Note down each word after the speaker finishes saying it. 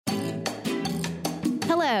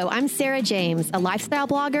Hello, I'm Sarah James, a lifestyle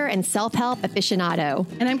blogger and self-help aficionado.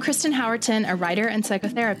 And I'm Kristen Howerton, a writer and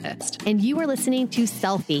psychotherapist. And you are listening to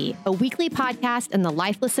Selfie, a weekly podcast in the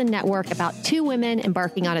Life Listen Network about two women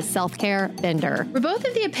embarking on a self-care bender. We're both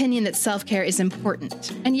of the opinion that self-care is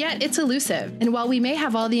important, and yet it's elusive. And while we may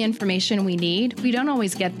have all the information we need, we don't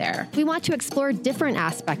always get there. We want to explore different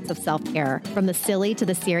aspects of self-care, from the silly to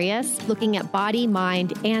the serious, looking at body,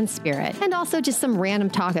 mind, and spirit, and also just some random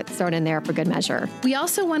topics thrown in there for good measure. We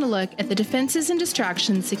also want to look at the defenses and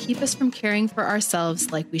distractions to keep us from caring for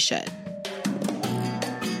ourselves like we should.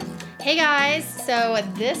 Hey guys, so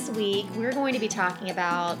this week we're going to be talking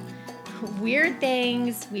about weird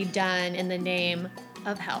things we've done in the name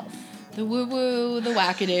of health. The woo-woo, the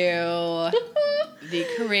wackadoo, the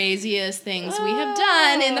craziest things we have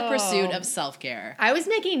done in the pursuit of self-care. I was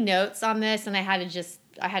making notes on this and I had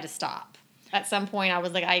to stop. At some point, I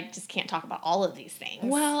was like, I just can't talk about all of these things.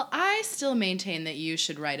 Well, I still maintain that you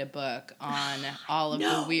should write a book on all of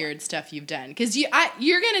the weird stuff you've done. Because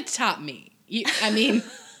you're going to top me.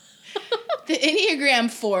 The Enneagram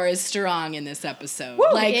 4 is strong in this episode. Woo,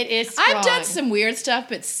 it is strong. I've done some weird stuff,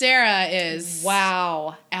 but Sarah is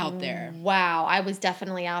out there. Wow, I was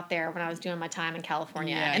definitely out there when I was doing my time in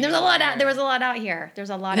California. Yeah, and there was a lot out here. There's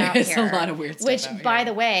a lot out here. There's a lot of weird stuff Which, out here. by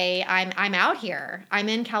the way, I'm out here. I'm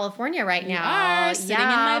in California right now. You are sitting in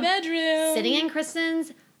my bedroom. Sitting in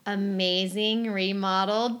Kristen's amazing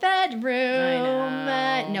remodeled bedroom.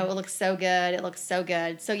 I know. No, it looks so good. It looks so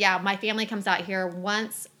good. So yeah, my family comes out here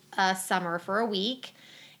once a summer for a week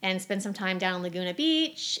and spend some time down on Laguna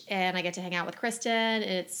Beach, and I get to hang out with Kristen, and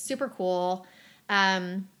it's super cool.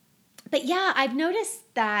 But yeah, I've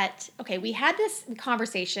noticed that, okay, we had this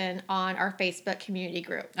conversation on our Facebook community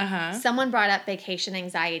group. Uh-huh. Someone brought up vacation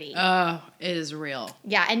anxiety. Oh, it is real.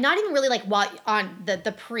 Yeah, and not even really like while on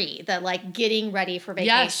the like getting ready for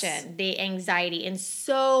vacation, Yes. the anxiety, and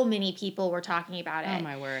so many people were talking about it. Oh,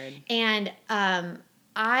 my word. And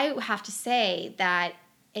I have to say that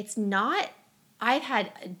it's not, I've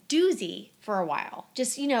had a doozy for a while.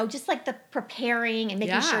 Just like the preparing and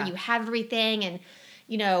making sure you have everything and,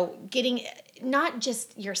 getting not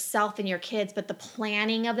just yourself and your kids, but the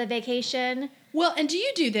planning of the vacation. Well, and do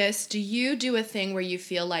you do this? Do you do a thing where you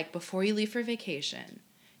feel like before you leave for vacation,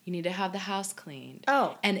 you need to have the house cleaned?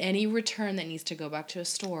 Oh. And any return that needs to go back to a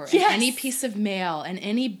store. Yes. And any piece of mail and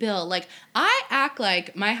any bill. Like, I act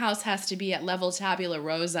like my house has to be at level tabula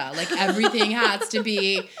rosa. Like, everything has to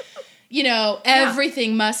be,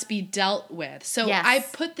 everything must be dealt with. So Yes. I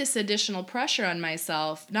put this additional pressure on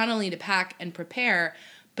myself, not only to pack and prepare,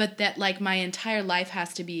 but that, like, my entire life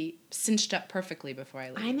has to be cinched up perfectly before I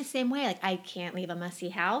leave. I'm the same way. Like, I can't leave a messy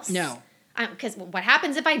house. No. Because what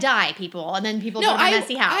happens if I die, people? And then people go to my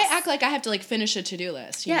messy house. I act like I have to, like, finish a to-do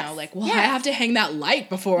list, you Yes. know? Like, well, Yes. I have to hang that light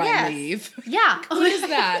before I leave. Yeah. What is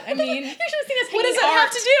that? I mean, you should have seen us what hanging does that have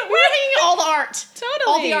art. to do? We're hanging all the art. Totally.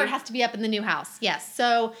 All the art has to be up in the new house. Yes.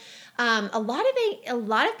 So a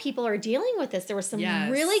lot of people are dealing with this. There were some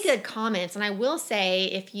really good comments. And I will say,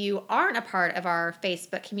 if you aren't a part of our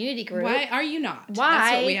Facebook community group. Why are you not? Why?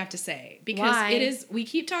 That's what we have to say. Because Why? we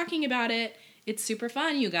keep talking about it. It's super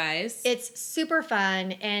fun, you guys. It's super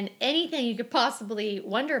fun, and anything you could possibly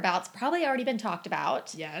wonder about, it's probably already been talked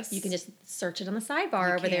about. Yes. You can just search it on the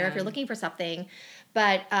sidebar over there if you're looking for something.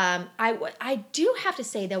 But I do have to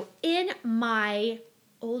say, though, in my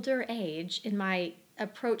older age, in my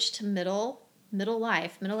approach to middle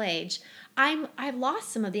age, I've lost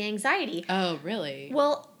some of the anxiety. Oh, really?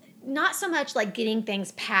 Well, not so much like getting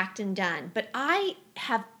things packed and done, but I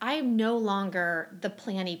am no longer the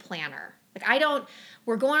planner. Like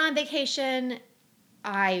we're going on vacation.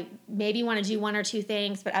 I maybe want to do one or two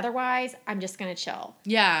things, but otherwise I'm just going to chill.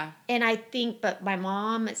 Yeah. And I think, but my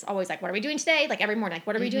mom is always like, what are we doing today? Like every morning, like,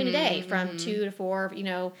 what are we doing today? From 2 to 4,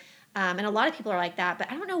 and a lot of people are like that, but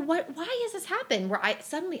I don't know why has this happened where I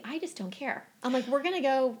just don't care. I'm like, we're going to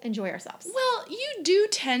go enjoy ourselves. Well, you do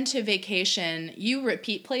tend to vacation. You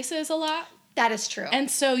repeat places a lot. That is true. And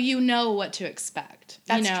so you know what to expect.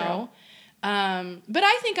 That's true. But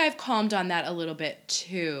I think I've calmed on that a little bit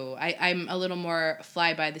too. I'm a little more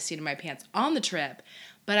fly by the seat of my pants on the trip,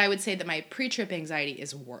 but I would say that my pre-trip anxiety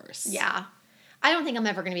is worse. Yeah. I don't think I'm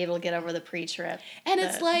ever going to be able to get over the pre-trip. And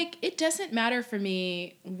it's like, it doesn't matter for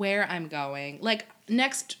me where I'm going. Like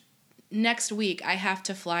next week, I have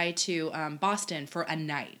to fly to Boston for a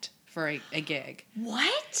night for a gig.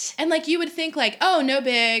 What? And like you would think like, oh, no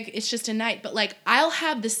big, it's just a night. But like I'll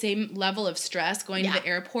have the same level of stress going to the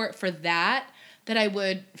airport for that I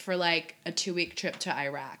would for like a 2-week trip to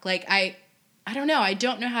Iraq. Like I don't know. I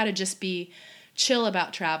don't know how to just be chill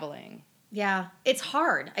about traveling. Yeah. It's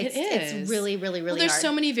hard. It's really, really, really there's hard.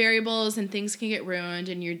 so many variables and things can get ruined,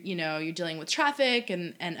 and you're dealing with traffic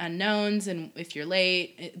and unknowns, and if you're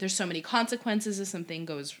late, there's so many consequences if something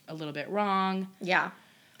goes a little bit wrong. Yeah.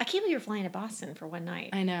 I can't believe you're flying to Boston for one night.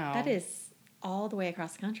 I know. That is all the way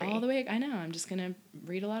across the country. All the way, I know. I'm just going to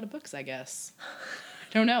read a lot of books, I guess.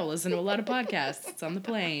 I don't know. Listen to a lot of podcasts. It's on the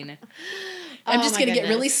plane. I'm just going to get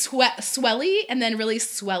really swelly and then really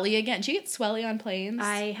swelly again. Do you get swelly on planes?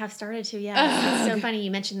 I have started to, yes. It's so funny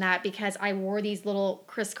you mentioned that because I wore these little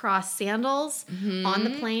crisscross sandals on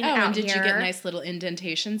the plane out and did here. You get nice little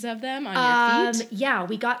indentations of them on your feet? Yeah,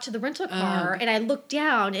 we got to the rental car and I looked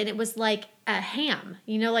down and it was like a ham.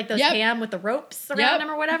 You know, like those ham with the ropes around them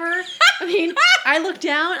or whatever? I mean, I looked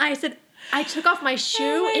down, I said, I took off my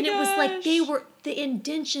shoe and it was like the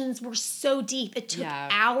indentions were so deep. It took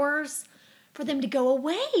hours for them to go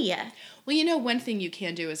away. Well, one thing you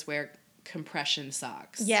can do is wear compression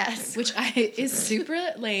socks. Yes. Which is super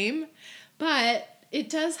lame, but it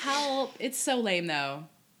does help. It's so lame though.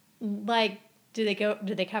 Like, do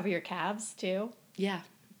they cover your calves too? Yeah,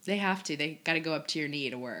 they have to. They got to go up to your knee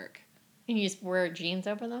to work. And you just wear jeans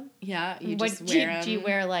over them? Yeah, you just wear them. Do you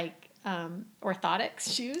wear like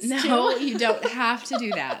orthotics shoes? No, you don't have to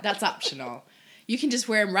do that. That's optional. You can just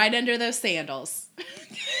wear them right under those sandals.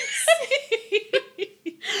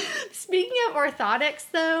 Speaking of orthotics,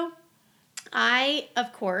 though, I,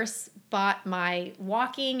 of course, bought my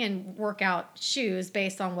walking and workout shoes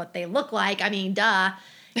based on what they look like. I mean, duh.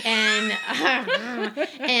 And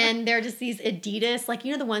and they're just these Adidas, like,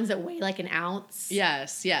 the ones that weigh like an ounce.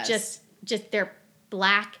 Yes. Just they're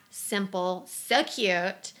black, simple, so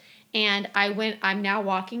cute. And I'm now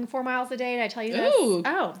walking 4 miles a day. Did I tell you this? Ooh,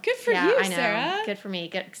 good for you, I know. Sarah. Good for me.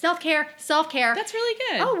 Good self-care. That's really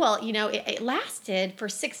good. Oh, well, it lasted for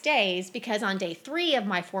 6 days because on day 3 of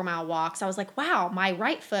my 4-mile walks, I was like, wow, my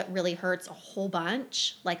right foot really hurts a whole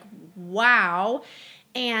bunch. Like, wow.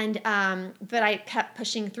 And, but I kept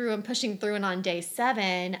pushing through, and on day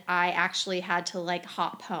 7, I actually had to like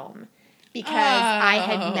hop home. Because I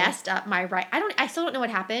had messed up my right. I still don't know what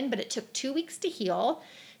happened, but it took 2 weeks to heal.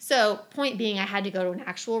 So point being, I had to go to an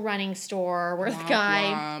actual running store where the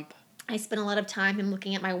guy, I spent a lot of time him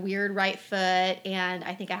looking at my weird right foot, and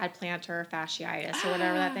I think I had plantar fasciitis or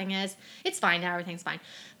whatever that thing is. It's fine now. Everything's fine.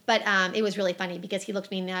 But it was really funny because he looked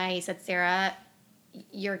at me and he said, Sarah,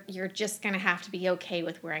 you're just going to have to be okay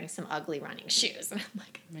with wearing some ugly running shoes. And I'm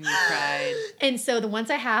like. And you cried. And so the ones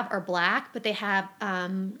I have are black, but they have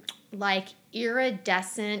like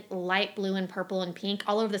iridescent light blue and purple and pink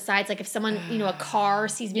all over the sides. Like if someone, a car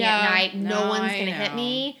sees me at night, no one's going to hit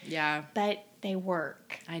me. Yeah. But they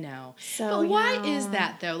work. I know. So, but why is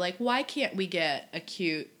that though? Like, why can't we get a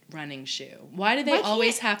cute running shoe? Why do they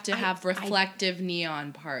always have to have reflective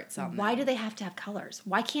neon parts on them? Why do they have to have colors?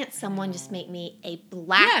 Why can't someone just make me a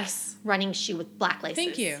black running shoe with black laces?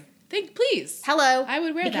 Thank you. Please. Hello. I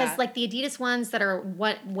would wear that. Because like the Adidas ones that are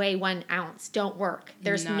weigh 1 ounce don't work.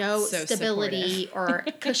 There's no stability or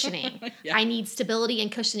cushioning. I need stability and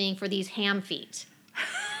cushioning for these ham feet.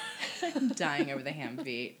 I'm dying over the ham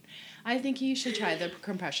feet. I think you should try the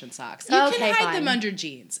compression socks. You can hide them under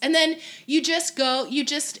jeans. And then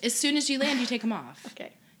as soon as you land, you take them off.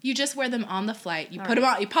 Okay. You just wear them on the flight. You put them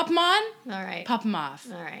on. You pop them on. All right. Pop them off.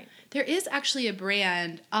 All right. There is actually a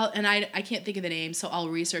brand, and I can't think of the name, so I'll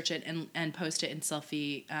research it and post it in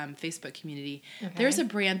Selfie Facebook community. Okay. There's a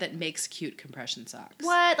brand that makes cute compression socks.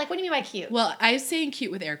 What? Like, what do you mean by cute? Well, I'm saying cute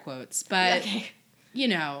with air quotes, but,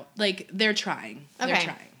 like, they're trying. Okay. They're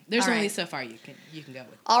trying. There's only so far you can go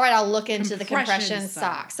with. All right, I'll look into the compression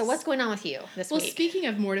socks. So what's going on with you this week? Well, speaking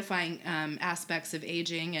of mortifying aspects of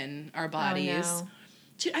aging and our bodies... Oh, no.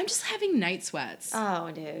 Dude, I'm just having night sweats.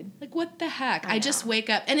 Oh, dude. Like, what the heck? I just wake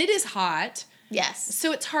up, and it is hot. Yes.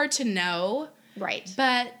 So it's hard to know. Right.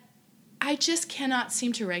 But I just cannot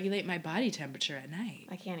seem to regulate my body temperature at night.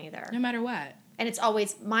 I can't either. No matter what. And it's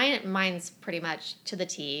always, mine's pretty much to the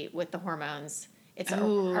T with the hormones. It's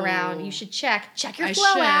around, you should check your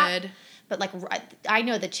flow app. But, like, I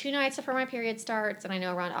know the 2 nights before my period starts, and I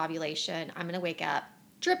know around ovulation, I'm going to wake up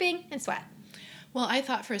dripping and sweat. Well, I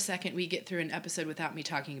thought for a second we'd get through an episode without me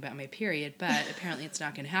talking about my period, but apparently it's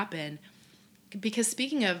not going to happen. Because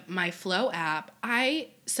speaking of my Flow app, I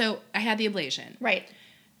had the ablation. Right.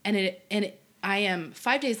 And I am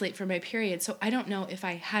 5 days late for my period, so I don't know if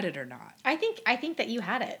I had it or not. I think that you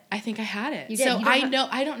had it. I think I had it. You did. So I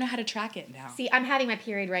don't know how to track it now. See, I'm having my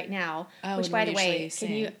period right now, which by the way,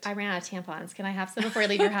 I ran out of tampons. Can I have some before I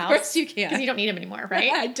leave your house? Of course you can. Because you don't need them anymore,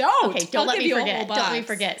 right? I don't. Okay, don't let me forget. Don't let me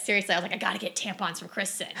forget. Seriously, I was like, I got to get tampons from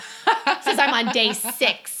Kristen. Since I'm on day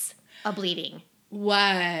 6 of bleeding.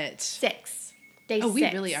 What? 6. day 6. we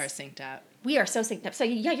really are synced up. We are so synced up. So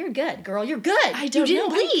yeah, you're good, girl. You're good. I don't you didn't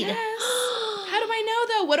know. bleed. How do I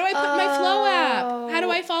know though? What do I put in my Flow app? How do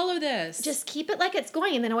I follow this? Just keep it like it's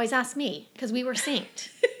going and then always ask me because we were synced.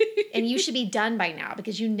 And you should be done by now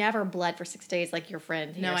because you never bled for 6 days like your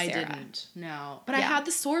friend here, No, I Sarah. didn't. No. But I had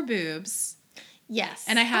the sore boobs. Yes.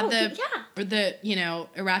 And I had the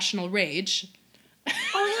irrational rage. Oh,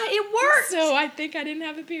 yeah, it worked. So I think I didn't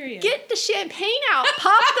have a period. Get the champagne out.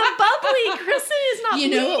 Pop the bubbly. Kristen is not You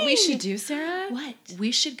know what we bleeding. should do, Sarah? What?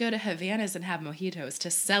 We should go to Havana's and have mojitos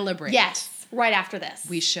to celebrate. Yes, right after this.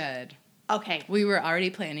 We should. Okay. We were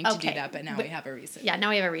already planning to do that, but now we have a reason. Yeah,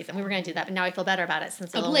 now we have a reason. We were going to do that, but now I feel better about it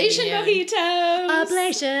since Ablation mojitos.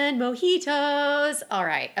 Ablation mojitos. All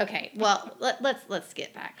right. Okay. Well, let's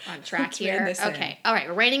get back on track Let's here. rein this in. Okay. All right.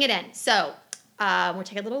 We're reining it in. So we'll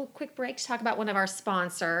take a little quick break to talk about one of our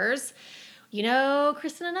sponsors. You know,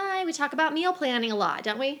 Kristen and I, we talk about meal planning a lot,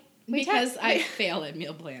 don't we? Because I fail at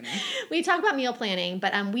meal planning. We talk about meal planning,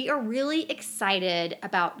 but we are really excited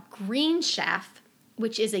about Green Chef,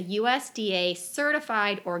 which is a USDA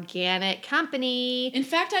certified organic company. In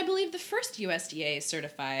fact, I believe the first USDA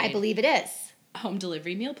certified. I believe it is. Home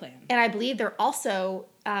delivery meal plan. And I believe they're also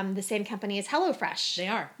the same company as HelloFresh. They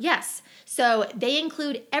are. Yes. So they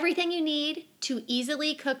include everything you need to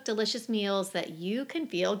easily cook delicious meals that you can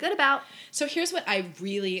feel good about. So here's what I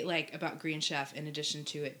really like about Green Chef, in addition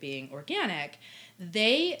to it being organic.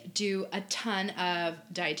 They do a ton of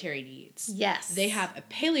dietary needs. Yes. They have a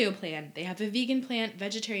paleo plan. They have a vegan plan,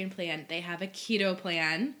 vegetarian plan. They have a keto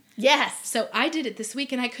plan. Yes. So I did it this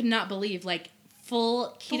week, and I could not believe,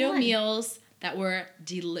 full keto meals that were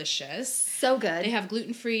delicious. So good. They have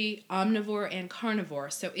gluten-free, omnivore, and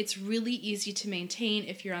carnivore. So it's really easy to maintain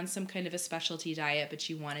if you're on some kind of a specialty diet, but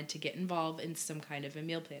you wanted to get involved in some kind of a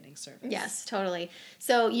meal planning service. Yes, totally.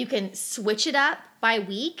 So you can switch it up by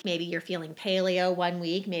week. Maybe you're feeling paleo one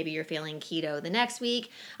week. Maybe you're feeling keto the next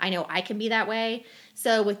week. I know I can be that way.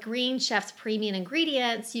 So with Green Chef's premium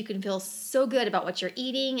ingredients, you can feel so good about what you're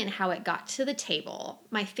eating and how it got to the table.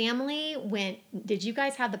 My family did you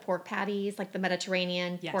guys have the pork patties, like the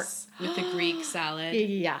Mediterranean pork? Yes, with the Greek salad.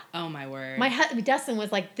 Yeah. Oh, my word. My husband, Dustin,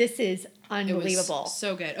 was like, this is unbelievable. It was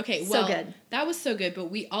so good. Okay, So well, good. That was so good, but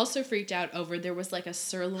we also freaked out over there was a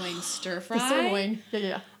sirloin stir fry. The sirloin.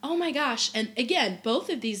 Yeah. Oh my gosh. And again, both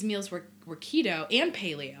of these meals were keto and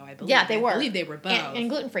paleo, I believe. Yeah, they were. I believe they were both. And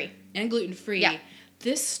gluten-free. And gluten-free. Yeah.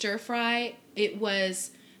 This stir fry, it was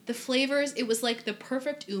the flavors, it was the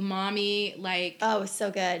perfect umami, Oh, it was so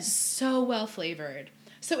good. so well flavored.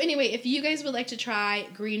 So anyway, if you guys would like to try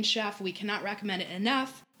Green Chef, we cannot recommend it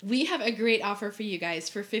enough. We have a great offer for you guys.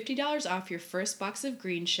 For $50 off your first box of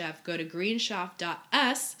Green Chef, go to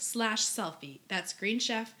greenchef.us/selfie. That's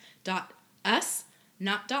greenchef.us,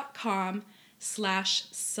 not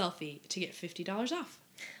 .com/selfie to get $50 off.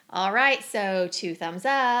 All right, so 2 thumbs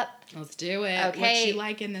up. Let's do it. Okay. What you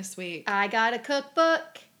liking this week? I got a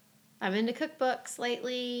cookbook. I'm into cookbooks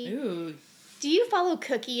lately. Ooh. Do you follow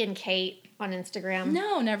Cookie and Kate on Instagram?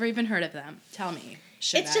 No, never even heard of them. Tell me.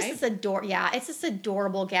 Should It's just this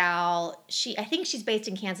adorable gal. I think she's based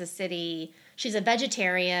in Kansas City. She's a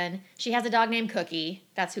vegetarian. She has a dog named Cookie.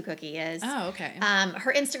 That's who Cookie is. Oh, okay.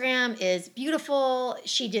 Her Instagram is beautiful.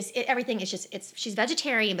 She's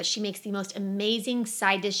vegetarian, but she makes the most amazing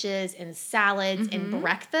side dishes and salads and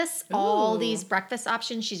breakfasts. All these breakfast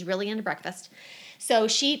options. She's really into breakfast. So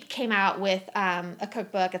she came out with a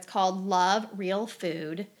cookbook. It's called Love Real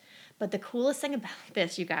Food. But the coolest thing about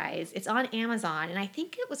this, you guys, it's on Amazon, and I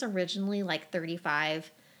think it was originally $35,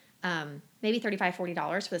 maybe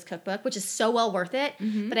 $40 for this cookbook, which is so well worth it.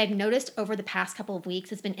 Mm-hmm. But I've noticed over the past couple of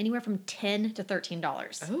weeks, it's been anywhere from $10 to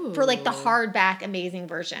 $13 for the hardback amazing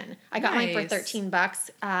version. I got mine for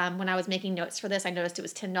 $13. When I was making notes for this, I noticed it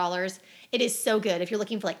was $10. It is so good. If you're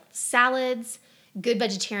looking for salads, good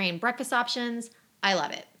vegetarian breakfast options, I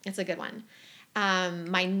love it. It's a good one.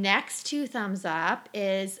 My next 2 thumbs up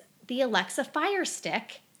is the Alexa Fire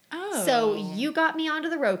Stick. Oh. So you got me onto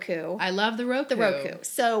the Roku. I love the Roku.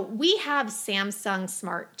 So we have Samsung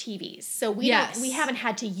smart TVs. So we haven't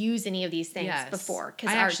had to use any of these things before.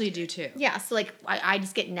 I actually do too. Yeah. So I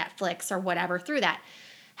just get Netflix or whatever through that.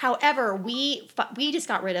 However, we just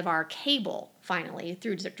got rid of our cable finally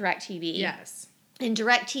through DirecTV. Yes. And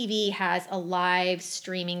DirecTV has a live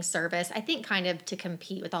streaming service, I think kind of to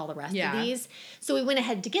compete with all the rest of these. So we went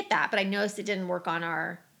ahead to get that, but I noticed it didn't work on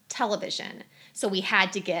our television. So we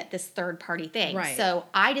had to get this third-party thing. Right. So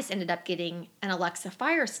I just ended up getting an Alexa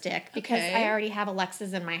Fire Stick because I already have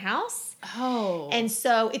Alexas in my house. Oh. And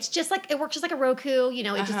so it's just it works just like a Roku. You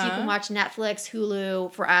know, you can watch Netflix,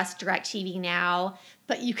 Hulu, for us, DirecTV Now,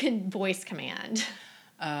 but you can voice command.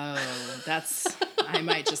 Oh, I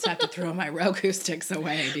might just have to throw my Roku sticks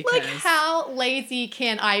away because. Like, how lazy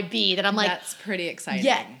can I be that I'm like. That's pretty exciting.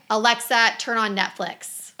 Yeah, Alexa, turn on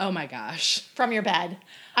Netflix. Oh my gosh. From your bed.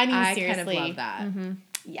 I mean, seriously. I kind of love that. Mm-hmm.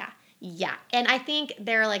 Yeah. Yeah. And I think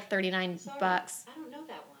they're like $39. Sorry, I don't know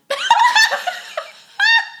that one.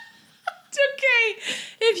 It's okay.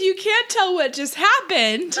 If you can't tell what just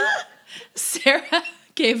happened, Sarah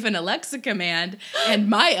gave an Alexa command, and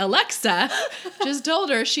my Alexa just told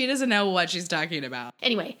her she doesn't know what she's talking about.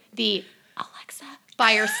 Anyway, the Alexa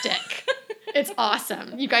Fire Stick. It's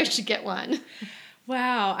awesome. You guys should get one.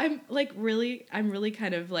 Wow. I'm really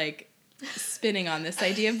kind of like spinning on this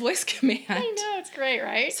idea of voice command. I know, it's great,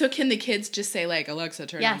 right? So can the kids just say like, Alexa,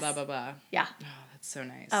 turn on blah, blah, blah? Yeah. Oh, that's so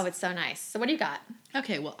nice. Oh, it's so nice. So what do you got?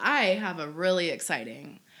 Okay, well, I have a really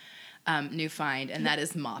exciting new find, and that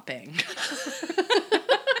is mopping.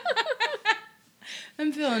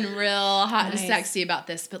 I'm feeling real hot and sexy about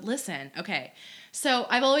this, but listen, okay. So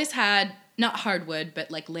I've always had, not hardwood, but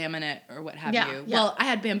like laminate or what have you. Yeah. Well, I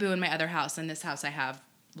had bamboo in my other house. In this house, I have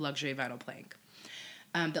luxury vinyl plank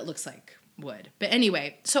that looks like wood. But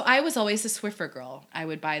anyway, so I was always a Swiffer girl. I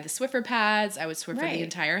would buy the Swiffer pads. I would Swiffer the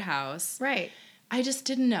entire house. Right. I just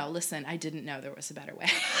didn't know. Listen, I didn't know there was a better way.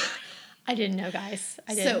 I didn't know, guys.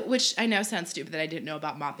 I didn't. So, which I know sounds stupid that I didn't know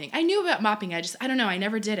about mopping. I knew about mopping. I don't know. I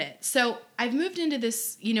never did it. So I've moved into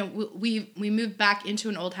this, we moved back into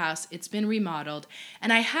an old house. It's been remodeled.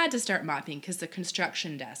 And I had to start mopping because the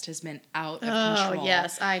construction dust has been out of control. Oh,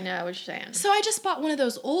 yes. I know what you're saying. So I just bought one of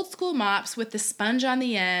those old school mops with the sponge on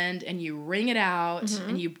the end, and you wring it out,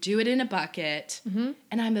 and you do it in a bucket. Mm-hmm.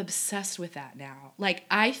 And I'm obsessed with that now. Like,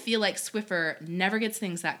 I feel like Swiffer never gets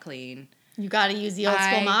things that clean. You got to use the old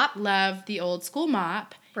school mop. I love the old school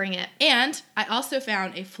mop. Bring it. And I also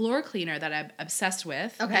found a floor cleaner that I'm obsessed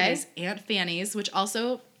with. Okay. That is Aunt Fanny's, which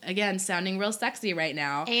also, again, sounding real sexy right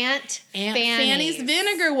now. Aunt Fanny's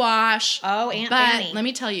vinegar wash. Oh, Fanny. But let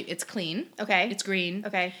me tell you, it's clean. Okay. It's green.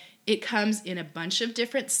 Okay. It comes in a bunch of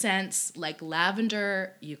different scents like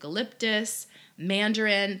lavender, eucalyptus,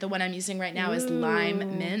 mandarin. The one I'm using right now is lime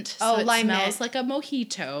mint. So it lime smells mint. like a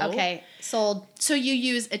mojito. Okay, sold. So you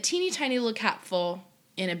use a teeny tiny little capful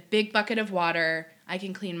in a big bucket of water. I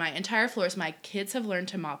can clean my entire floors. My kids have learned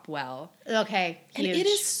to mop well. Okay, huge. And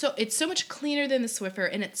it's so much cleaner than the Swiffer,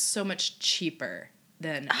 and it's so much cheaper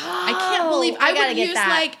than I can't believe I would use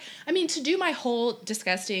that. To do my whole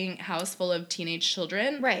disgusting house full of teenage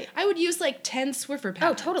children. Right. I would use like 10 Swiffer pads.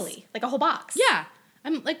 Oh, totally. Like a whole box. Yeah.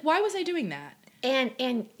 I'm like, why was I doing that?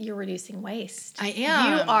 And you're reducing waste. I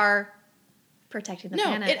am. You are protecting the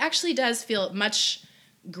planet. No, it actually does feel much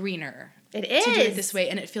greener. It is. To do it this way,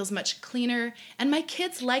 and it feels much cleaner. And my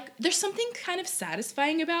kids there's something kind of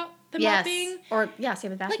satisfying about the mopping. Or,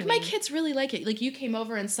 same with that. Like, my kids really like it. Like, you came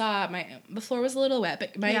over and saw the floor was a little wet,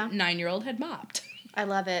 but my 9-year-old had mopped. I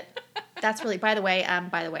love it. That's really, by the way,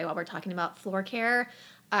 while we're talking about floor care,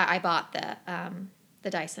 I bought the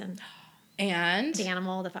Dyson. And the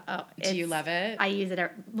animal. Do you love it? I use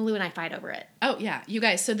it. Blue and I fight over it. Oh yeah, you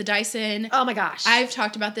guys. So the Dyson. Oh my gosh, I've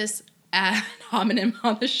talked about this ad hominem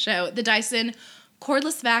on the show. The Dyson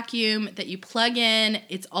cordless vacuum that you plug in.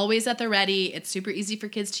 It's always at the ready. It's super easy for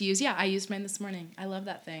kids to use. Yeah, I used mine this morning. I love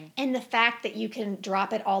that thing. And the fact that you can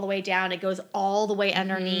drop it all the way down, it goes all the way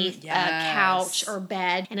underneath a couch or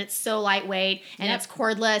bed, and it's so lightweight, and it's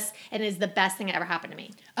cordless, and it is the best thing that ever happened to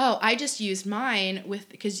me. Oh, I just used mine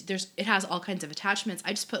because it has all kinds of attachments.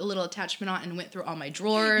 I just put a little attachment on and went through all my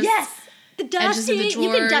drawers. Yes. The dusting, you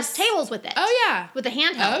can dust tables with it. Oh, yeah. With the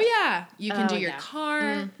handheld. Oh, yeah. You can do your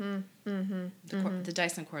car. The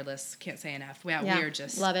Dyson cordless, can't say enough. Wow, we are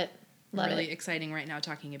just love it. Really exciting right now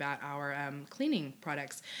talking about our cleaning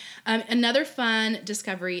products. Another fun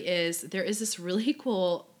discovery is there is this really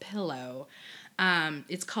cool pillow.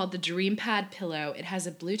 It's called the Dream Pad pillow. It has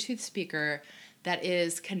a Bluetooth speaker that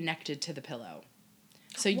is connected to the pillow.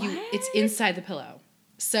 So it's inside the pillow.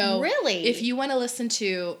 So really, if you want to listen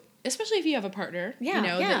to, especially if you have a partner,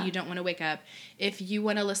 that you don't want to wake up, if you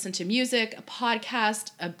want to listen to music, a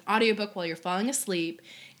podcast, an audiobook while you're falling asleep,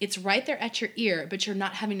 it's right there at your ear, but you're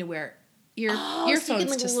not having to wear earphones so you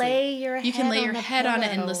can to lay sleep. Your you can lay your head on it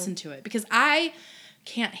and pillow. listen to it, because I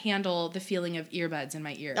can't handle the feeling of earbuds in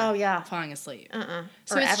my ear. Oh yeah, falling asleep.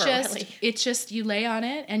 So it's just you lay on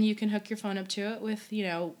it and you can hook your phone up to it with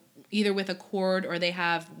either with a cord, or they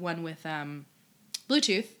have one with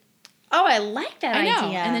Bluetooth. Oh, I like that idea. I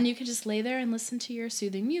know. And then you can just lay there and listen to your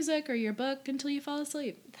soothing music or your book until you fall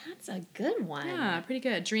asleep. That's a good one. Yeah, pretty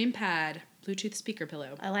good. Dream Pad Bluetooth speaker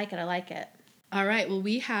pillow. I like it. All right. Well,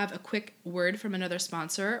 we have a quick word from another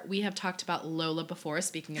sponsor. We have talked about Lola before.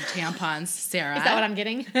 Speaking of tampons, Sarah. Is that what I'm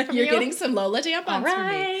getting? You're getting some Lola tampons All from me.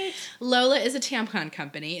 right. Lola is a tampon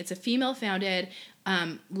company. It's a female-founded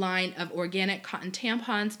line of organic cotton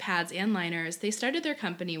tampons, pads, and liners. They started their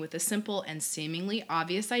company with a simple and seemingly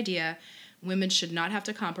obvious idea: women should not have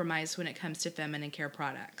to compromise when it comes to feminine care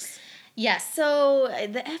products. Yes, so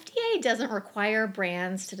the FDA doesn't require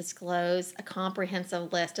brands to disclose a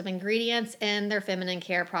comprehensive list of ingredients in their feminine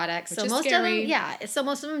care products. Which so is most scary. of them, so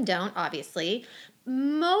most of them don't, obviously.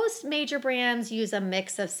 Most major brands use a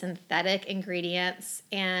mix of synthetic ingredients,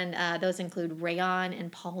 and those include rayon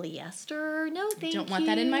and polyester. No, thank you. Don't want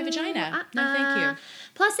that in my vagina. No, thank you.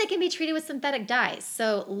 Plus, they can be treated with synthetic dyes.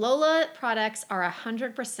 So Lola products are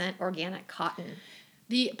 100% organic cotton.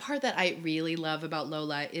 The part that I really love about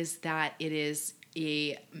Lola is that it is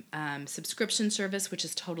a subscription service, which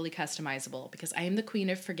is totally customizable, because I am the queen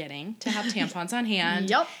of forgetting to have tampons on hand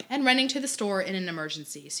Yep. and running to the store in an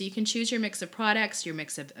emergency. So you can choose your mix of products, your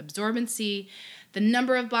mix of absorbency, the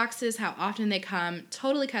number of boxes, how often they come,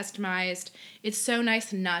 totally customized. It's so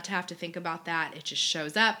nice not to have to think about that. It just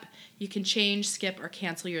shows up. You can change, skip, or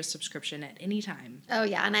cancel your subscription at any time. Oh,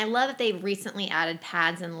 yeah. And I love that they've recently added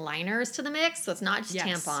pads and liners to the mix. So it's not just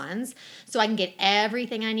Yes. tampons. So I can get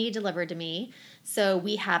everything I need delivered to me. So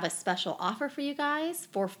we have a special offer for you guys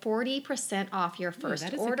for 40% off your first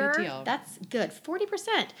that is order. a good deal. That's good.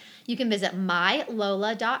 40%. You can visit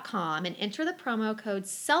mylola.com and enter the promo code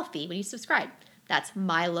SELFIE when you subscribe. That's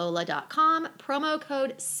mylola.com, promo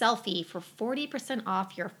code SELFIE for 40%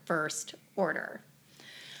 off your first order.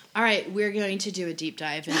 All right, we're going to do a deep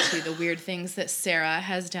dive into the weird things that Sarah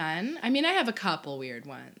has done. I mean, I have a couple weird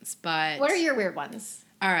ones, but... What are your weird ones?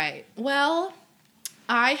 All right, well,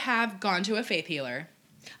 I have gone to a faith healer,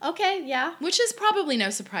 Okay, yeah. which is probably no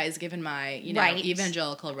surprise given my, Right.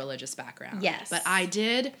 evangelical religious background. Yes. But I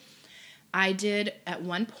did, at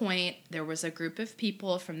one point, there was a group of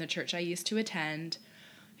people from the church I used to attend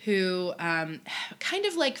who kind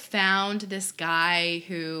of like found this guy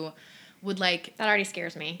who would like... That already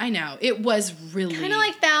scares me. I know. It was really Kind of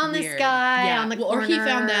like found weird. this guy on the corner. Or he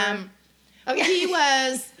found them. Okay.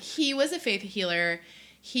 He was a faith healer.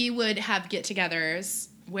 He would have get-togethers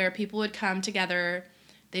where people would come together.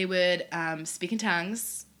 They would speak in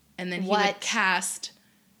tongues, and then he would cast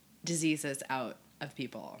diseases out of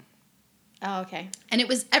people. Oh, okay. And it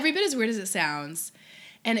was every bit as weird as it sounds.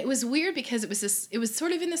 And it was weird because it was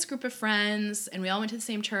sort of in this group of friends, and we all went to the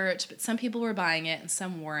same church, but some people were buying it and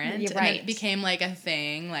some weren't. You're and right. then it became like a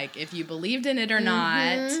thing, like if you believed in it or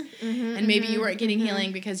not. And maybe you weren't getting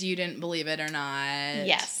healing because you didn't believe it or not.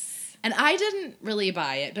 Yes. And I didn't really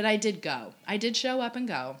buy it, but I did go. I did show up and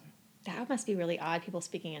go. That must be really odd, people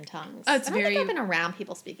speaking in tongues. Oh, it's I don't very- think I've been around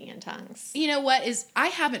people speaking in tongues. You know what is, I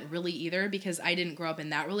haven't really either because I didn't grow up in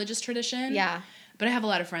that religious tradition. Yeah. But I have a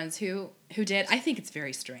lot of friends who did. I think it's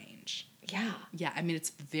very strange. Yeah. Yeah, I mean,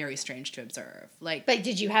 it's very strange to observe. Like, But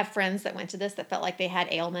did you have friends that went to this that felt like they had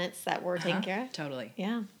ailments that were taken care of? Totally.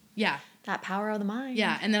 Yeah. Yeah. That power of the mind.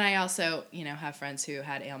 Yeah, and then I also, have friends who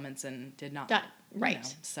had ailments and did not.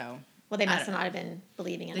 Right. So. Well, they I must don't not have been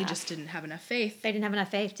believing enough. They just didn't have enough faith. They didn't have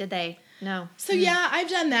enough faith, did they? No. So yeah, I've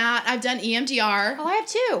done that. I've done EMDR. Oh, I have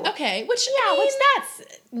too. Okay, which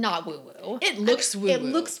That's not woo-woo. it looks woo-woo. It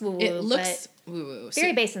looks woo-woo, It looks but woo-woo.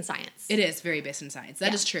 very based in science. It is very based in science.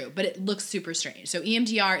 That is true, but it looks super strange. So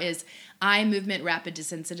EMDR is eye movement rapid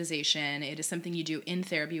desensitization. It is something you do in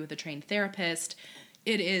therapy with a trained therapist.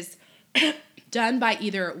 It is done by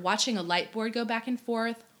either watching a light board go back and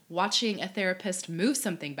forth, watching a therapist move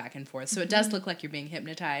something back and forth. So it does look like you're being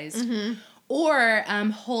hypnotized. Or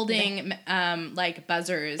holding like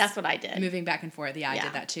buzzers. That's what I did. Moving back and forth. Yeah, I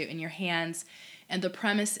did that too. In your hands. And the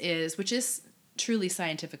premise is, which is truly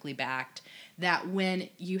scientifically backed, that when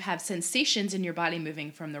you have sensations in your body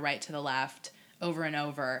moving from the right to the left over and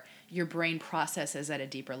over, your brain processes at a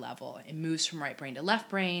deeper level. It moves from right brain to left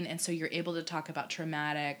brain, and so you're able to talk about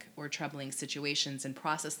traumatic or troubling situations and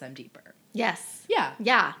process them deeper. Yes. Yeah.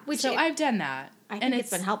 Yeah. So I've done that. I think it's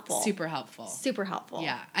been helpful. Super helpful. Super helpful.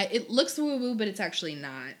 Yeah. It looks woo-woo, but it's actually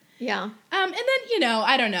not. Yeah. And then,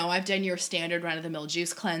 I don't know. I've done your standard run-of-the-mill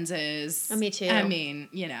juice cleanses. Oh, me too. I mean,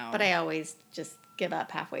 But I always just give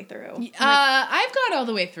up halfway through. I've gone all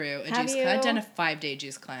the way through a Have juice you? cleanse. I've done a 5-day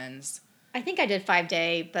juice cleanse. I think I did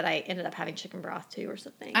 5-day, but I ended up having chicken broth too or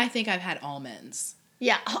something. I think I've had almonds.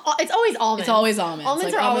 Yeah, it's always almonds. It's always almonds.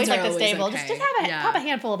 Almonds Like, are always like the always staple. okay. Just pop a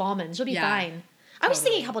handful of almonds. You'll be fine. I was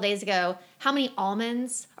thinking a couple days ago how many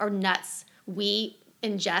almonds or nuts we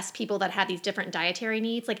ingest, people that have these different dietary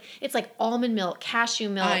needs. Like it's like almond milk, cashew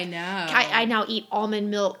milk. I know. I now eat almond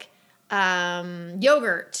milk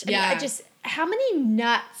yogurt. I mean, how many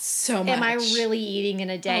nuts So am I much. really eating in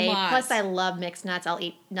a day? A lot. Plus, I love mixed nuts. I'll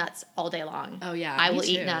eat nuts all day long. Oh, yeah, I me will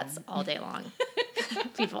eat too. nuts all day long.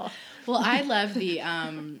 People. Well, I love the,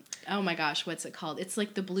 oh my gosh, what's it called? It's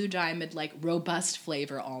like the Blue Diamond, like robust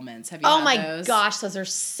flavor almonds. Have you Oh had my those? gosh, those are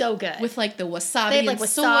so good. With like the wasabi they have like and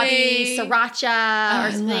wasabi, soy. sriracha, Oh, or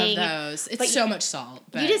I something. love those. It's But so much salt.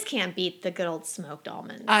 But You just can't beat the good old smoked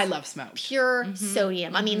almonds. I love smoked. Pure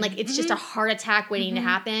sodium. I mean, like it's just a heart attack waiting to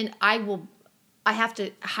happen. I have to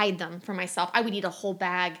hide them for myself. I would eat a whole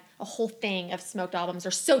bag, a whole thing of smoked almonds.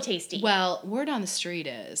 They're so tasty. Well, word on the street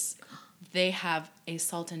is they have a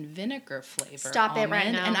salt and vinegar flavor. Stop it right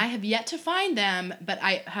now. And I have yet to find them, but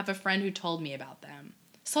I have a friend who told me about them.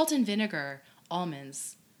 Salt and vinegar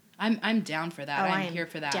almonds. I'm down for that. Oh, I'm here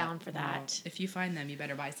for that. Down for that. Well, if you find them, you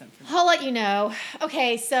better buy some for me. I'll let you know.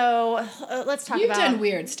 Okay, so let's talk You've about. done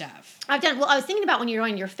weird stuff. I've done. Well, I was thinking about when you're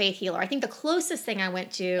doing your faith healer. I think the closest thing I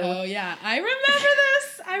went to Oh, yeah. I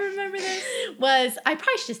remember this. was, I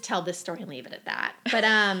probably should just tell this story and leave it at that. But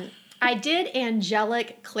I did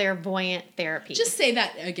angelic clairvoyant therapy. Just say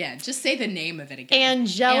that again. Just say the name of it again.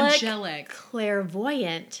 Angelic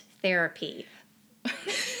clairvoyant therapy.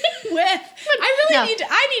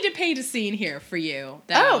 I need to paint a scene here for you.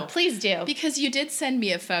 Though, Oh, please do. because you did send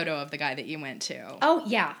me a photo of the guy that you went to. Oh,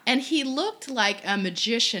 yeah. And he looked like a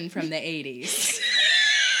magician from the 80s.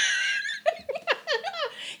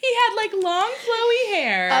 He had like long flowy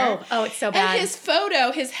hair. Oh, it's so bad. And his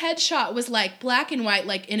photo, his headshot was like black and white,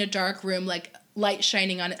 like in a dark room, like light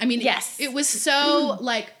shining on it. I mean, Yes. it was so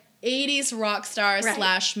like 80s rock star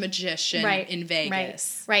Right. / magician in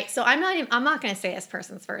Vegas. Right. So I'm not going to say this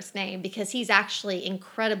person's first name because he's actually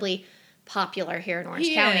incredibly popular here in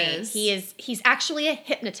Orange County. is. He's actually a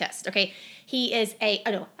hypnotist. Okay. He is a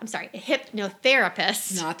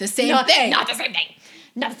hypnotherapist. Not the same thing. Not the same thing.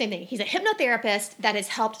 Not the same thing. He's a hypnotherapist that has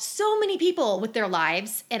helped so many people with their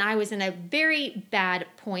lives. And I was in a very bad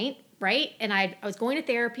point, right? And I was going to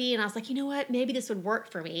therapy and I was like, you know what? Maybe this would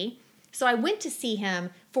work for me. So I went to see him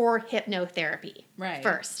for hypnotherapy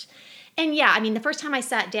first. And yeah, I mean, the first time I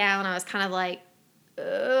sat down, I was kind of like,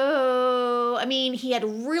 oh, I mean, he had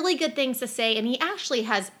really good things to say. And he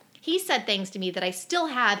said things to me that I still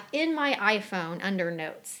have in my iPhone under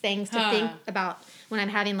notes, things to think about when I'm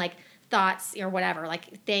having like thoughts or whatever,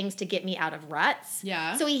 like things to get me out of ruts.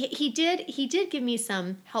 Yeah. So he did give me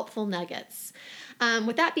some helpful nuggets.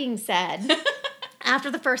 With that being said,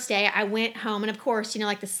 after the first day, I went home, and of course,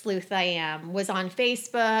 like the sleuth I am, was on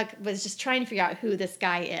Facebook, was just trying to figure out who this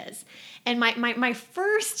guy is. And the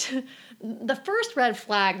first red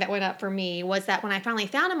flag that went up for me was that when I finally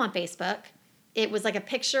found him on Facebook, it was like a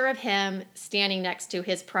picture of him standing next to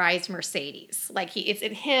his prized Mercedes. Like it's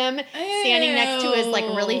him standing next to his like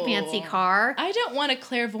really fancy car. I don't want a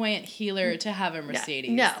clairvoyant healer to have a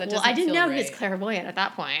Mercedes. No, That well, I didn't know right. he was clairvoyant at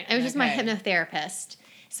that point. It was just my hypnotherapist.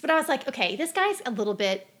 So, but I was like, okay, this guy's a little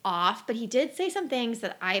bit off, but he did say some things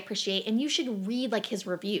that I appreciate, and you should read like his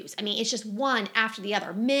reviews. I mean, it's just one after the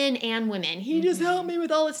other, men and women. He just helped me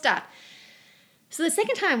with all this stuff. So the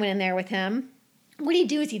second time I went in there with him, what he'd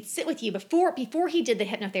do is he'd sit with you before he did the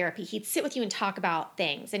hypnotherapy. He'd sit with you and talk about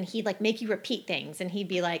things, and he'd like make you repeat things, and he'd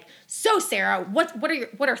be like, "So Sarah, what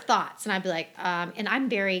are thoughts?" And I'd be like, and I'm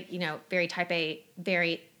very very type A,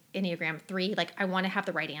 very Enneagram 3. Like I want to have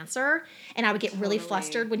the right answer, and I would get really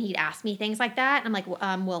flustered when he'd ask me things like that. And I'm like,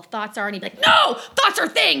 well, thoughts are, and he'd be like, "No, thoughts are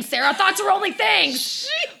things, Sarah. Thoughts are only things."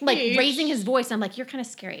 Like raising his voice. And I'm like, "You're kind of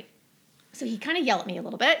scary." So he kind of yelled at me a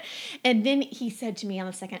little bit, and then he said to me on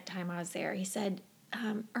the second time I was there, he said,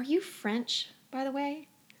 "Are you French, by the way?"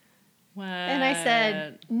 What? And I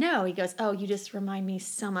said, "No." He goes, "Oh, you just remind me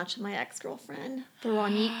so much of my ex-girlfriend,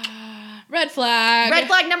 Veronique." Red flag. Red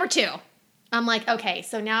flag number 2. I'm like, okay,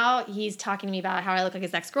 so now he's talking to me about how I look like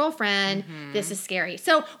his ex-girlfriend. This is scary.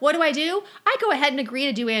 So what do? I go ahead and agree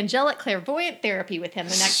to do angelic clairvoyant therapy with him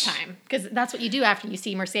the next time, because that's what you do after you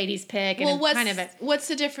see Mercedes pick. And what's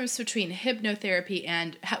the difference between hypnotherapy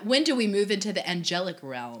and when do we move into the angelic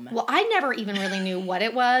realm? Well, I never even really knew what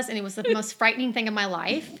it was, and it was the most frightening thing of my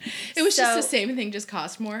life. It was just the same thing, just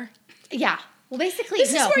cost more. Yeah. Well, basically,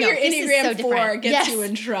 this is where your Enneagram 4 different. gets you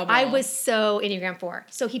in trouble. I was so Enneagram 4.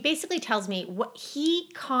 So he basically tells me what he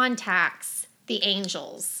contacts the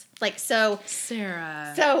angels. Like so,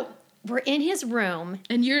 Sarah. So we're in his room,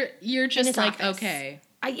 and you're just like office. Okay.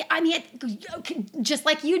 I mean, just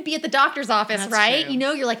like you'd be at the doctor's office, That's right? true.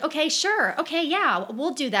 You're like, okay, sure, okay, yeah,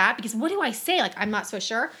 we'll do that. Because what do I say? Like, I'm not so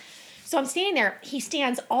sure. So I'm standing there. He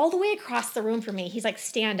stands all the way across the room from me. He's like,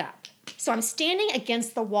 stand up. So I'm standing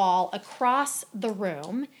against the wall across the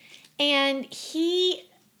room, and he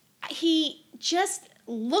just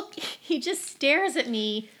stares at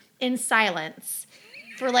me in silence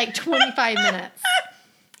for like 25 minutes.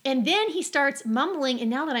 And then he starts mumbling, and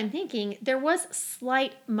now that I'm thinking, there was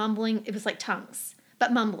slight mumbling. It was like tongues,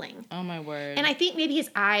 but mumbling. Oh, my word. And I think maybe his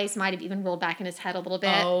eyes might have even rolled back in his head a little bit.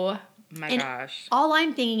 Oh, my gosh. All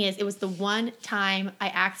I'm thinking is it was the one time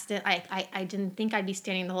I didn't think I'd be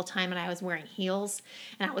standing the whole time, and I was wearing heels.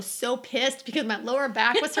 And I was so pissed because my lower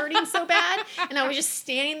back was hurting so bad. And I was just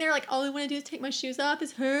standing there like, all I want to do is take my shoes off.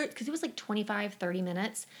 This hurts. Because it was like 25, 30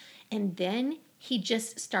 minutes. And then he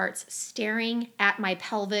just starts staring at my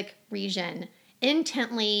pelvic region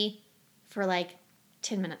intently for like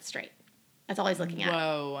 10 minutes straight. That's all he's looking at.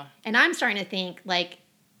 Whoa. And I'm starting to think, like,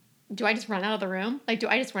 do I just run out of the room? Like, do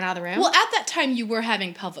I just run out of the room? Well, at that time, you were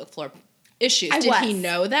having pelvic floor issues. Did he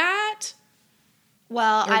know that?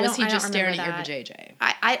 Well, or was he just staring at your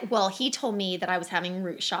vajayjay? Well, he told me that I was having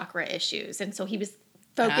root chakra issues, and so he was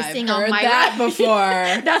focusing I've on heard my that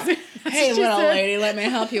before. that's Hey, little lady, let me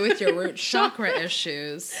help you with your root chakra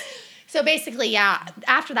issues. So basically, yeah,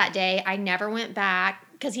 after that day, I never went back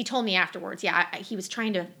because he told me afterwards, he was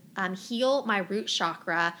trying to heal my root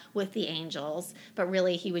chakra with the angels, but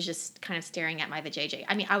really he was just kind of staring at my vajayjay.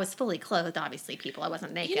 I mean, I was fully clothed, obviously, people. I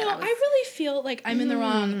wasn't naked. You know, I really feel like I'm in the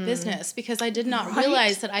wrong business because I did not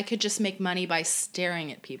realize that I could just make money by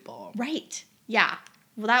staring at people. Right. Yeah.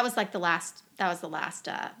 Well, that was like the last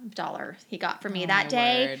dollar he got from me that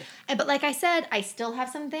day. But like I said, I still have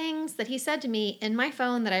some things that he said to me in my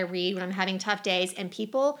phone that I read when I'm having tough days, and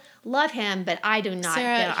people love him, but I do not.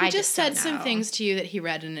 Sarah, he just said some things to you that he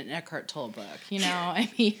read in an Eckhart Tolle book. You know,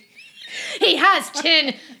 I mean, he has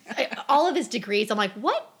 10, all of his degrees. I'm like,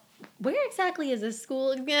 what? Where exactly is this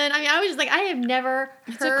school again? I mean, I was just like, I have never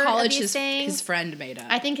heard of these things. His friend made up.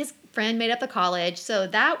 I think his friend made up the college. So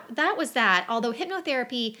that was that. Although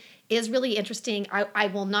hypnotherapy is really interesting. I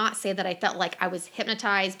will not say that I felt like I was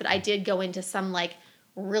hypnotized, but I did go into some like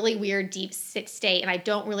really weird deep state, and I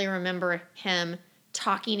don't really remember him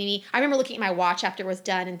talking to me. I remember looking at my watch after it was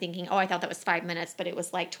done and thinking, oh, I thought that was 5 minutes, but it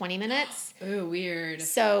was like 20 minutes. Oh, weird.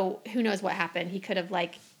 So who knows what happened? He could have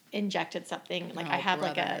like injected something. Like I have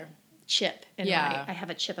like a chip in I have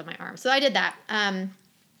a chip in my arm. So I did that.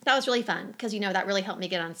 That was really fun because, you know, that really helped me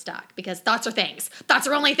get unstuck because thoughts are things. Thoughts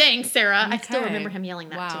are only things, Sarah. Okay. I still remember him yelling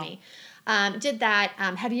that to me. Did that.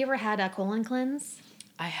 Have you ever had a colon cleanse?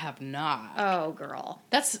 I have not. Oh, girl.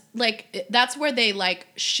 That's where they like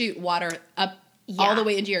shoot water up all the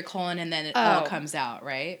way into your colon and then it all comes out,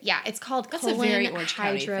 right? Yeah, it's called colon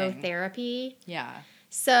hydrotherapy. Yeah.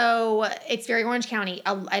 So it's very Orange County,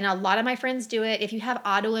 and a lot of my friends do it. If you have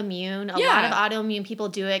autoimmune, a lot of autoimmune people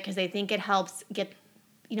do it because they think it helps get,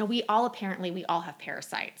 you know, we all have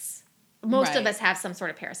parasites. Most of us have some sort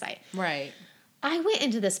of parasite. Right. I went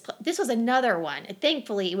into this was another one.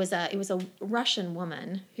 Thankfully, it was a Russian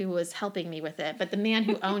woman who was helping me with it, but the man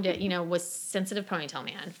who owned it, you know, was sensitive ponytail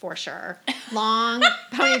man for sure. Long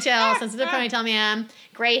ponytail, sensitive ponytail man,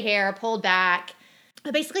 gray hair, pulled back.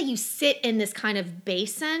 But basically, you sit in this kind of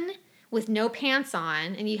basin with no pants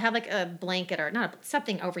on, and you have like a blanket or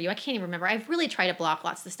something over you. I can't even remember. I've really tried to block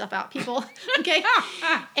lots of stuff out, people. Okay?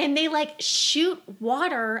 And they like shoot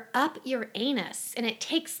water up your anus, and it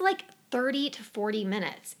takes like 30 to 40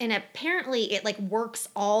 minutes. And apparently it like works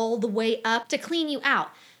all the way up to clean you out.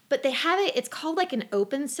 But they have it's called like an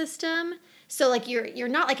open system. So like you're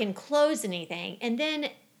not like enclosed in anything. And then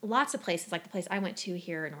lots of places, like the place I went to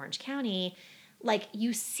here in Orange County, like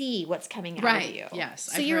you see what's coming out of you.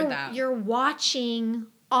 Yes, so I've heard that. You're watching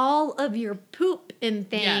all of your poop and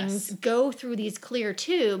things go through these clear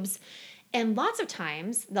tubes. And lots of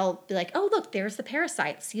times they'll be like, oh, look, there's the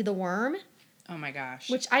parasite. See the worm? Oh my gosh.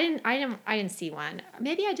 Which I didn't see one.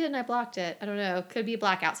 Maybe I did and I blocked it. I don't know. Could be a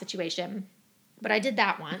blackout situation. But I did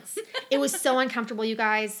that once. It was so uncomfortable, you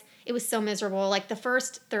guys. It was so miserable. Like the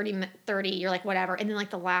first 30, you're like, whatever. And then like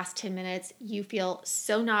the last 10 minutes, you feel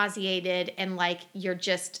so nauseated and like you're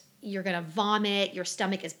going to vomit. Your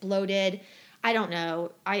stomach is bloated. I don't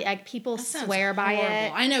know. People swear by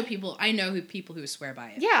it. I know people who swear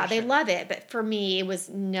by it. Yeah, they love it. But for me, it was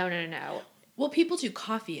no. Well, people do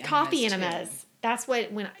coffee enemas. Coffee enemas. Too. That's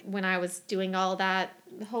what, when I was doing all that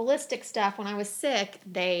holistic stuff, when I was sick,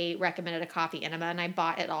 they recommended a coffee enema, and I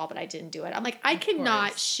bought it all, but I didn't do it. I'm like, I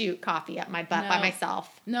cannot shoot coffee up my butt by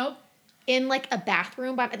myself. Nope. In like a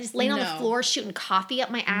bathroom, just laying on the floor shooting coffee up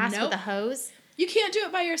my ass with a hose. You can't do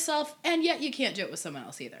it by yourself, and yet you can't do it with someone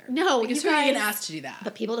else either. No, because who are you going to ask to do that?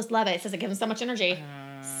 But people just love it. It says it gives them so much energy.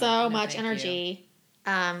 So much energy.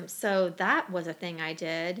 So that was a thing I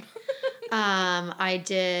did. I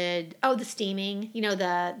did, the steaming, you know,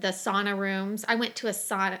 the sauna rooms. I went to a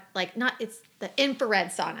sauna, it's the infrared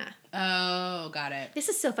sauna. Oh, got it. This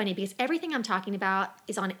is so funny because everything I'm talking about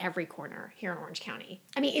is on every corner here in Orange County.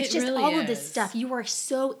 I mean, it's It just really all of this is. stuff. You are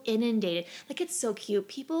so inundated. Like, it's so cute.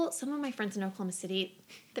 Some of my friends in Oklahoma City,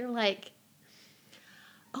 they're like,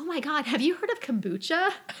 oh my God, have you heard of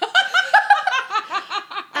kombucha?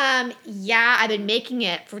 Yeah, I've been making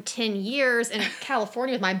it for 10 years in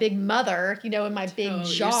California with my big mother, in my big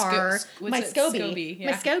jar. My SCOBY.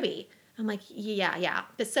 Yeah. My SCOBY. I'm like, yeah.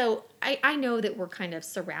 But so I know that we're kind of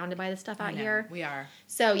surrounded by this stuff out here. We are.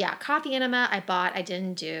 So yeah, coffee enema I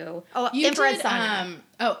didn't do. Oh, You infrared did,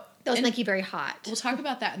 sauna. Those make you very hot. We'll talk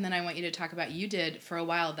about that, and then I want you to talk about, you did for a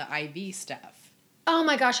while the IV stuff. Oh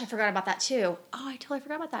my gosh, I forgot about that too. Oh, I totally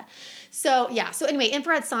forgot about that. So yeah, so anyway,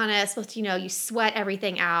 infrared sauna is supposed to, you sweat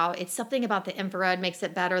everything out. It's something about the infrared makes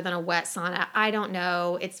it better than a wet sauna. I don't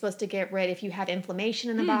know. It's supposed to get rid if you have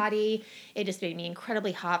inflammation in the body. It just made me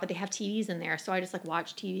incredibly hot, but they have TVs in there. So I just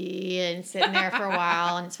watch TV and sit in there for a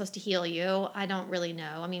while, and it's supposed to heal you. I don't really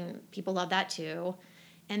know. I mean, people love that too.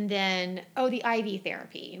 And then, the IV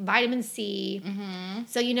therapy, vitamin C. Mm-hmm.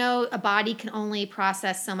 So, a body can only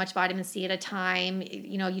process so much vitamin C at a time.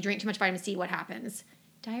 You drink too much vitamin C, what happens?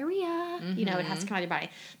 Diarrhea. Mm-hmm. It has to come out of your body.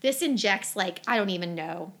 This injects, I don't even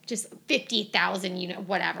know, just 50,000,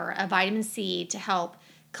 whatever, of vitamin C to help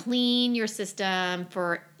clean your system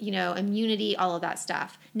for, immunity, all of that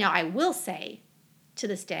stuff. Now, I will say to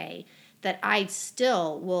this day that I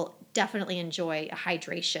still will definitely enjoy a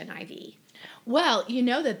hydration IV. Well,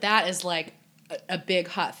 that is a big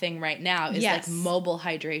hot thing right now is mobile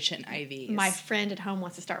hydration IVs. My friend at home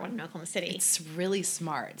wants to start one in Oklahoma City. It's really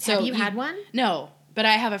smart. Have you had one? No, but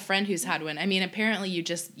I have a friend who's had one. I mean, apparently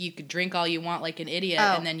you could drink all you want like an idiot,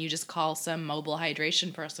 and then you just call some mobile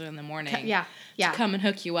hydration person in the morning. Yeah. To come and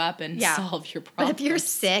hook you up and solve your problem. But if you're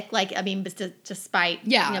sick, despite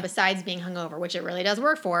besides being hungover, which it really does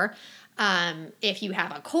work for. If you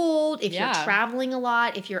have a cold, if you're traveling a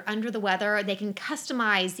lot, if you're under the weather, they can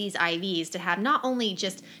customize these IVs to have not only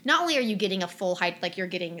are you getting a full you're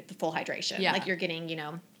getting the full hydration, like you're getting,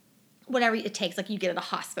 whatever it takes, like you get at a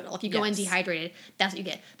hospital. If you go in dehydrated, that's what you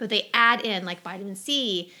get. But they add in vitamin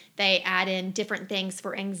C, they add in different things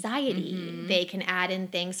for anxiety. Mm-hmm. They can add in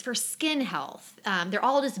things for skin health. They're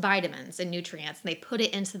all just vitamins and nutrients, and they put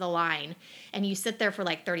it into the line, and you sit there for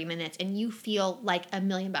 30 minutes and you feel like $1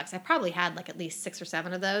 million. I probably had at least 6 or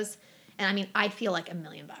 7 of those. And I mean, I feel like $1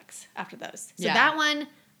 million after those. So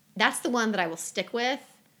that's the one that I will stick with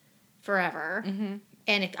forever. Mm-hmm.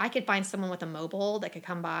 And if I could find someone with a mobile that could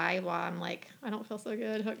come by while I'm I don't feel so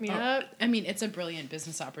good, hook me up. I mean, it's a brilliant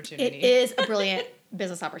business opportunity. It is a brilliant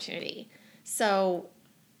business opportunity. So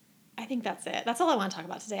I think that's it. That's all I want to talk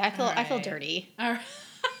about today. I feel dirty. All right.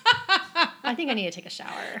 I think I need to take a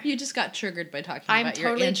shower. You just got triggered by talking about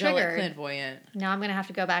your angelic clairvoyant. Now I'm going to have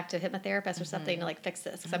to go back to a hypnotherapist or something to fix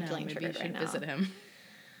this because I'm feeling triggered right now. Visit him.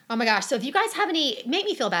 Oh my gosh. So if you guys have make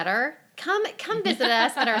me feel better, come visit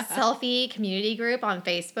us at our Selfie community group on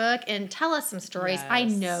Facebook and tell us some stories. Yes. I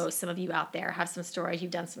know some of you out there have some stories.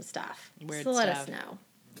 You've done some stuff. Weird so stuff. Let us know.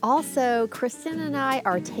 Also, Kristen and I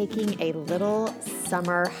are taking a little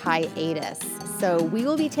summer hiatus. So we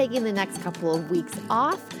will be taking the next couple of weeks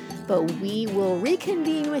off, but we will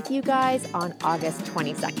reconvene with you guys on August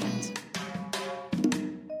 22nd.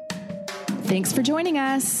 Thanks for joining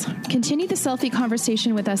us. Continue the Selfie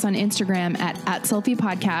conversation with us on Instagram at Selfie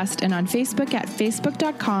Podcast and on Facebook at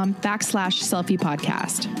facebook.com/Selfie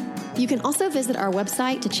Podcast. You can also visit our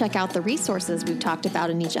website to check out the resources we've talked about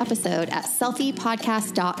in each episode at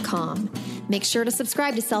selfiepodcast.com. Make sure to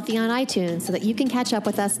subscribe to Selfie on iTunes so that you can catch up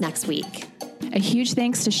with us next week. A huge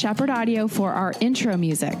thanks to Shepherd Audio for our intro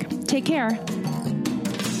music. Take care.